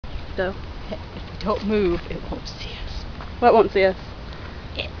though. If we don't move, it won't see us. What won't see us?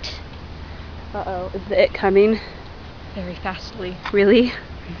 It. Uh-oh, is the it coming? Very fastly. Really?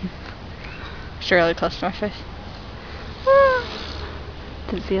 Sure, really close to my face.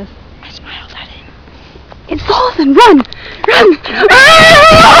 Didn't see us. I smiled at it. It's Sullivan! Run! Run!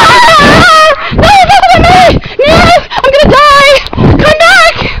 No, it's not me! No! I'm gonna die! Come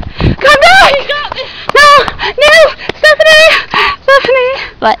back! Come back! You got me! No! Stephanie! Stephanie!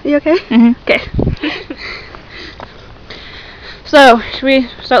 What? You okay? Mm-hmm. Okay. So, should we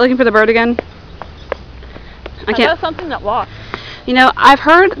start looking for the bird again? I I can't. got something that walks. You know, I've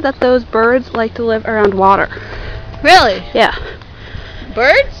heard that those birds like to live around water. Really? Yeah.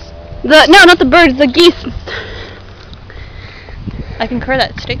 Birds? No, not the birds, the geese. I concur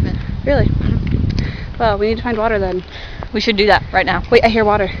that statement. Really? Well, we need to find water then. We should do that right now. Wait, I hear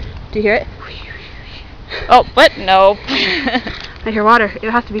water. Do you hear it? Oh, what? No. I hear water.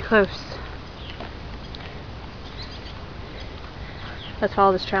 It has to be close. Let's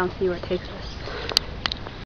follow this trail and see where it takes us.